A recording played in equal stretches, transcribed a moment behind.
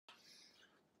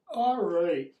All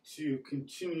right, to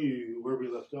continue where we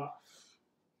left off.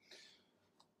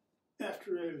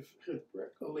 After I've had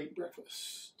a late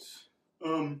breakfast.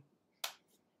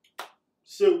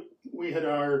 So we had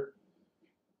our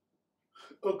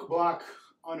oak block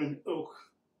on an oak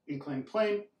inclined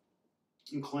plane,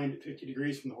 inclined at 50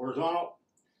 degrees from the horizontal.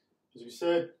 As we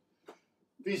said,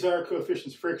 these are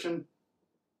coefficients of friction,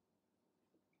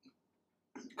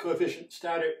 coefficient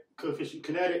static, coefficient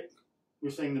kinetic. We're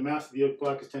saying the mass of the oak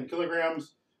block is 10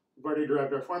 kilograms. We've already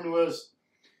derived our formulas.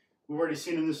 We've already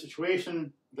seen in this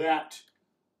situation that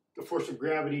the force of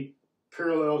gravity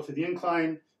parallel to the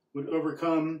incline would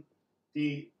overcome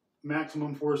the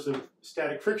maximum force of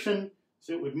static friction,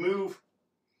 so it would move.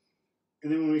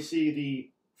 And then when we see the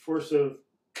force of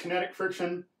kinetic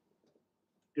friction,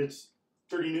 it's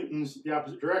 30 newtons the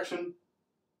opposite direction.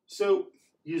 So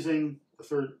using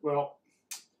the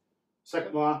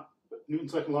second law,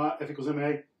 Newton's second law, F equals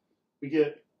ma, we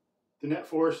get the net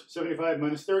force, 75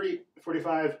 minus 30,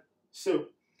 45. So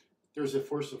there's a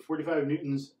force of 45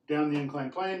 newtons down the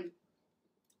inclined plane,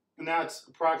 and that's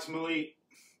approximately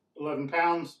 11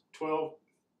 pounds, 12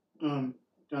 down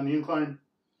the incline.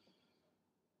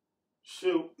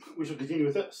 So we shall continue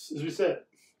with this. As we said,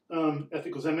 F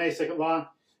equals ma, second law,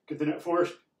 get the net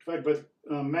force, divided by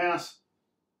the mass,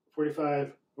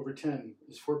 45 over 10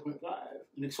 is 4.5,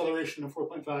 an acceleration of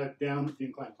 4.5 down the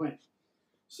inclined plane.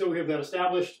 So we have that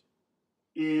established,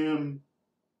 and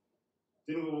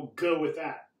then we will go with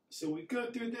that. So we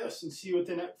go through this and see what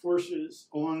the net force is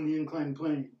along the inclined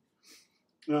plane.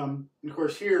 And of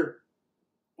course here,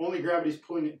 only gravity is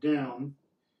pulling it down,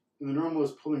 and the normal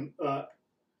is pulling up.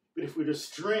 But if we had a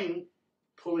string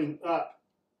pulling up,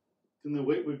 then the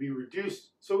weight would be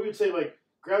reduced. So we would say, like,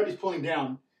 gravity's pulling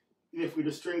down, and if we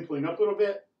had a string pulling up a little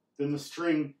bit, then the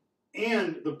string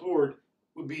and the board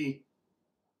would be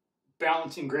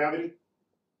balancing gravity.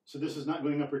 So this is not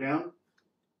going up or down.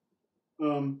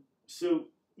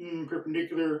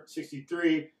 Perpendicular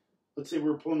 63, let's say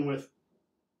we're pulling with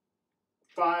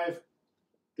 5,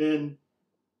 then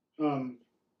a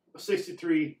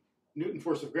 63 Newton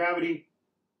force of gravity,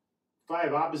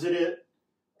 5 opposite it,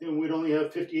 then we'd only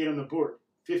have 58 on the board.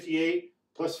 58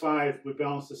 plus 5 would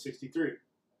balance the 63.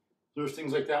 There's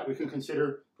things like that we can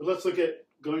consider, but let's look at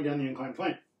going down the inclined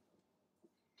plane.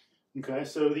 Okay,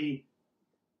 so the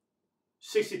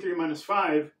 63 minus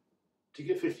 5 to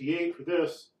get 58 for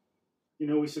this,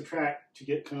 we subtract to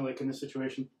get kind of like in this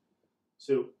situation.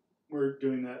 So we're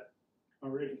doing that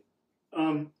already.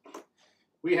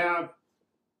 We have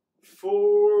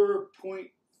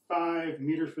 4.5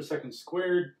 meters per second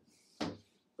squared. All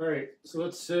right, so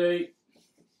let's say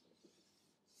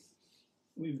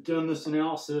we've done this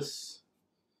analysis,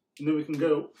 and then we can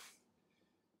go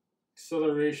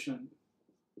acceleration,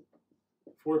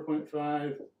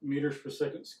 4.5 meters per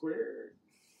second squared.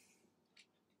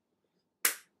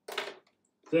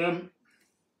 Then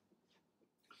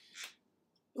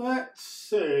let's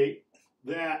say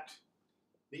that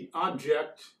the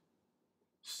object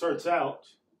starts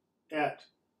out at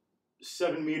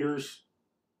 7 meters.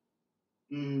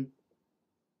 How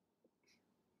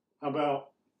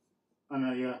about, I don't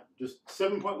know, yeah, just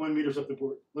 7.1 meters up the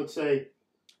board. Let's say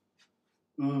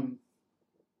from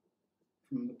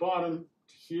the bottom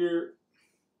to here,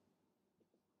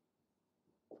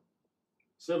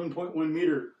 7.1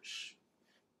 meters,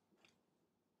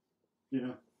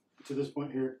 to this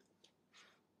point here.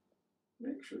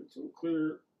 Make sure it's all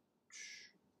clear,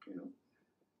 to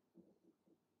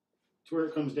where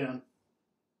it comes down.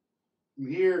 From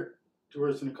here to where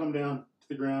it's going to come down to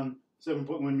the ground,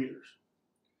 7.1 meters.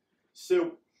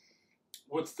 So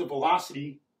what's the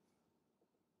velocity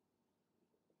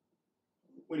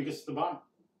when it gets to the bottom?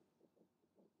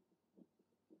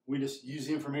 We just use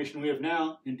the information we have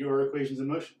now and do our equations in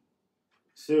motion.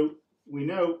 So we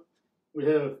know we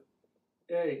have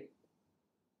A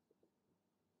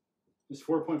is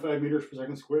 4.5 meters per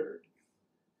second squared.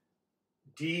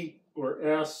 D, or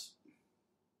S,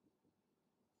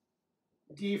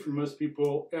 D for most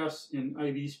people, S in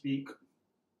IV speak,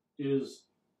 is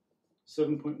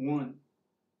 7.1.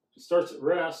 It starts at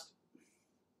rest.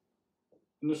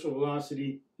 Initial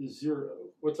velocity is 0.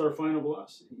 What's our final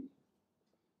velocity?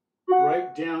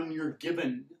 Write down your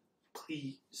given,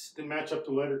 please. Then match up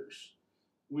the letters.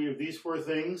 We have these 4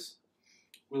 things.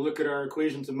 We look at our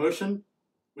equations of motion.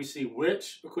 We see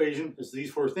which equation has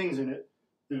these 4 things in it.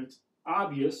 Then it's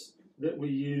obvious that we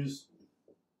use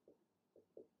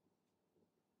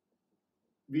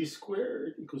v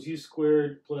squared equals u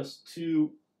squared plus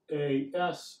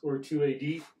 2as, or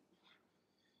 2ad.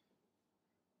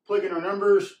 Plug in our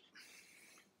numbers.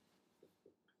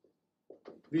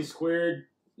 V squared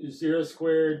is 0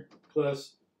 squared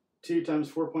plus 2 times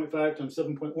 4.5 times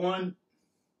 7.1.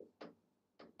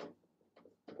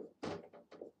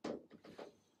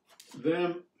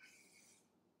 Then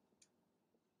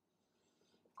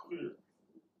clear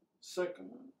second.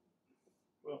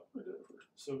 Well, I did it first.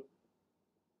 So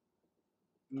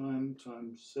 9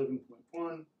 times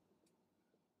 7.1,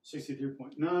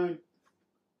 63.9.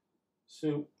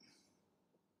 So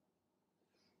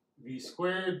v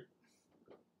squared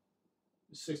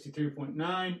is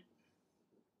 63.9,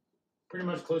 pretty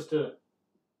much close to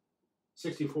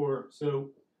 64.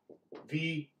 So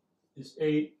v is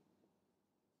 8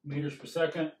 meters per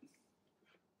second.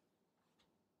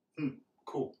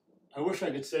 Cool. I wish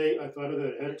I could say I thought of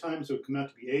that ahead of time so it would come out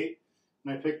to be 8.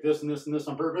 And I picked this and this and this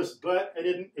on purpose, but I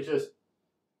didn't. It's just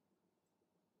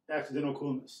accidental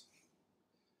coolness.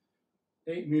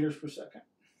 8 meters per second.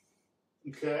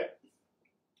 Okay.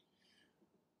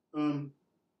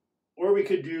 Or we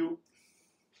could do,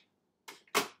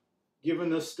 given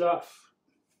this stuff,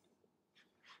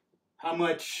 how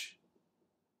much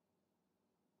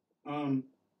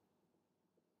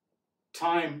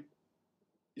time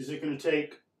is it going to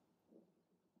take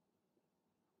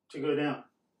to go down?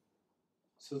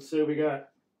 So let's say we got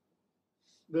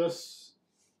this.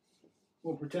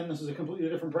 We'll pretend this is a completely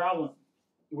different problem.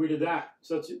 We did that.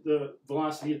 So that's the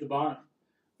velocity at the bottom.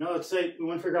 Now let's say we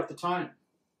want to figure out the time.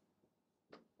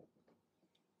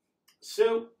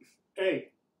 So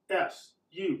A, S,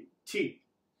 U, T.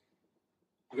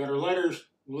 We got our letters.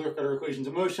 We look at our equations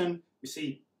of motion. We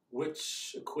see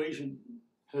which equation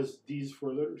has these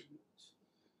 4 letters.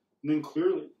 And then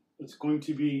clearly it's going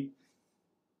to be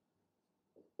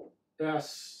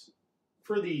S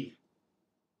for the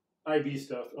IB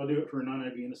stuff. I'll do it for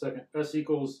non-IB in a second. S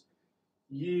equals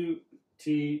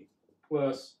UT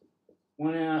plus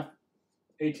 1/2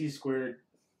 AT squared.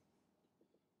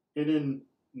 And in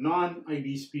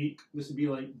non-IB speak, this would be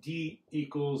like D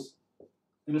equals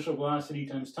initial velocity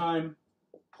times time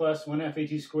plus 1/2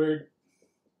 AT squared.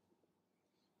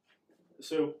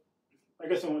 So I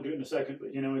guess I won't do it in a second,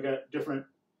 but you know, we got different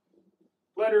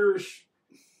letters,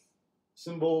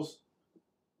 symbols,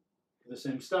 the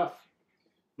same stuff.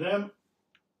 Then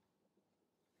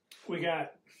we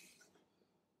got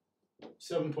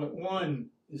 7.1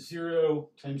 is 0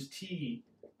 times t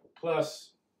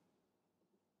plus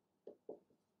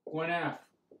 1/2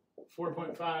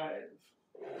 4.5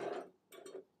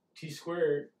 t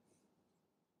squared.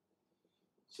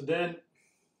 So then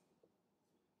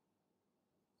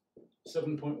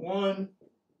 7.1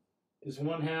 is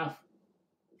 1/2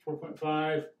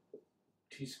 4.5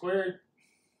 t squared.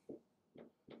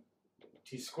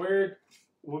 T squared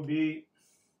would be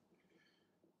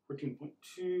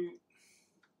 14.2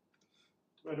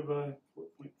 divided by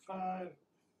 4.5,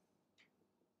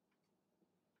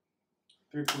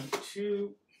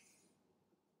 3.2,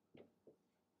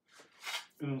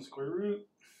 and then square root,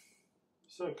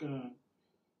 second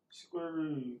square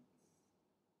root.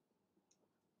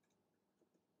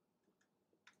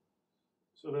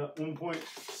 So about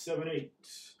 1.78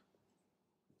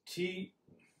 t,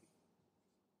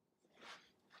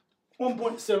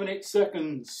 1.78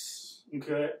 seconds.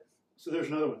 Okay, so there's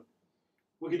another one.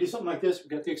 We could do something like this. We've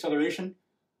got the acceleration.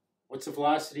 What's the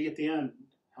velocity at the end?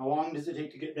 How long does it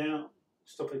take to get down?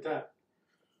 Stuff like that.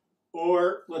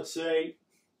 Or let's say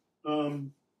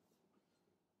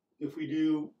if we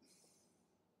do,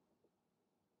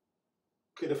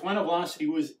 okay, the final velocity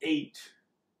was 8.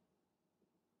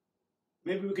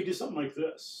 Maybe we could do something like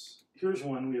this. Here's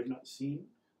one we have not seen.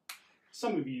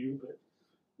 Some of you, but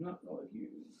not all of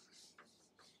you.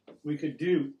 We could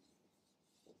do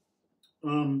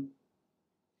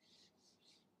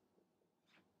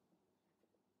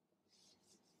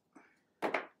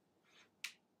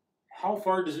how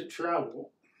far does it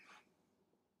travel?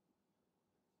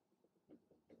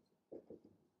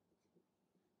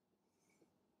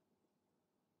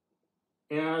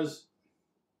 As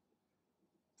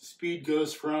the speed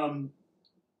goes from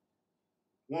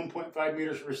 1.5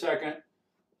 meters per second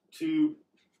to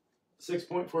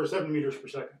 6.47 meters per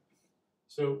second.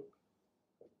 So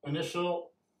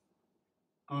initial,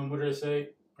 what did I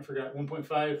say? I forgot,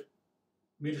 1.5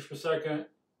 meters per second.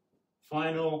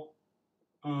 Final,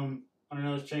 I don't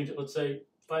know, let's change it. Let's say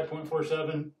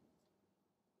 5.47.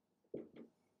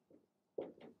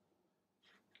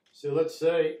 So let's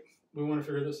say we want to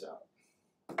figure this out.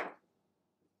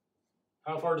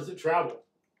 How far does it travel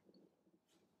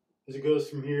as it goes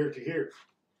from here to here?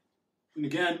 And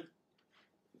again,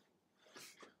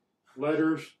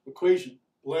 letters, equation.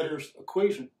 Letters,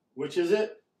 equation. Which is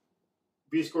it?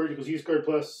 B squared equals U squared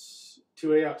plus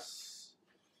 2AS.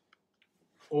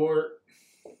 Or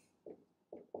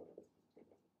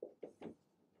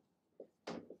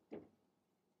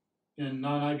in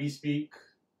non-IB speak,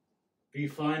 V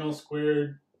final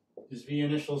squared is V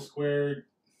initial squared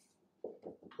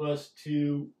plus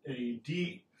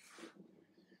 2AD.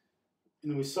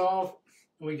 And then we solve,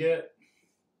 and we get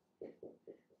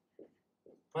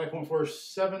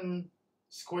 5.47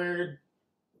 squared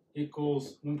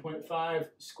equals 1.5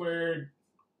 squared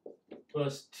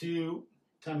plus 2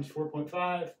 times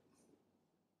 4.5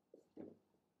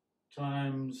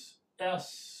 times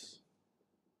S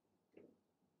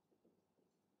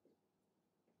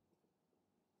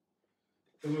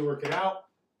then we work it out.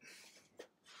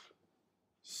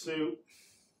 So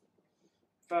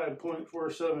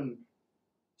 5.47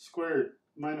 squared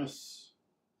minus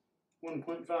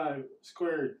 1.5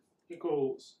 squared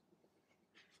equals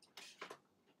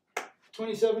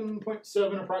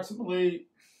 27.7 approximately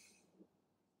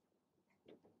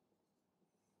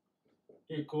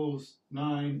equals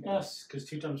 9S, because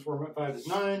 2 times 4.5 is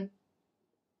 9.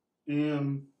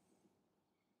 M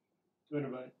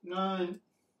divided by 9,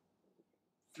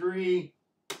 3,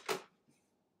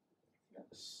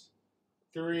 yes,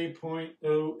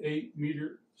 3.08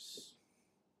 meters.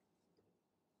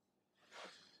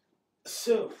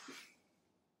 So,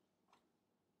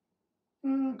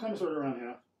 kind of sort of around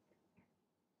half.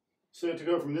 So to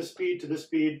go from this speed to this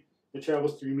speed, it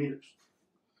travels 3 meters.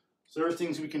 So there's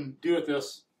things we can do with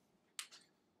this.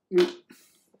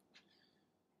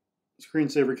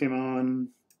 Screensaver came on.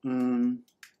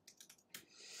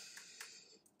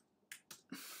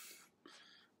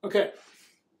 Okay,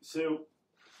 so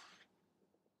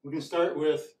we can start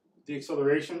with the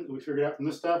acceleration that we figured out from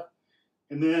this stuff,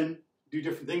 and then do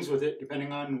different things with it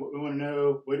depending on what we want to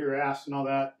know, what you're asked, and all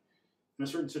that in a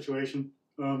certain situation.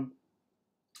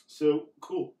 So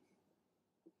cool.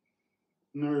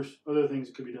 And there's other things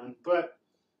that could be done, but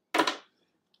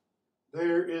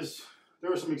there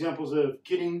are some examples of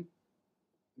getting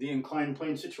the inclined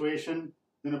plane situation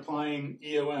and applying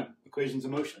EOM, equations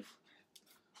of motion.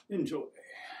 Enjoy.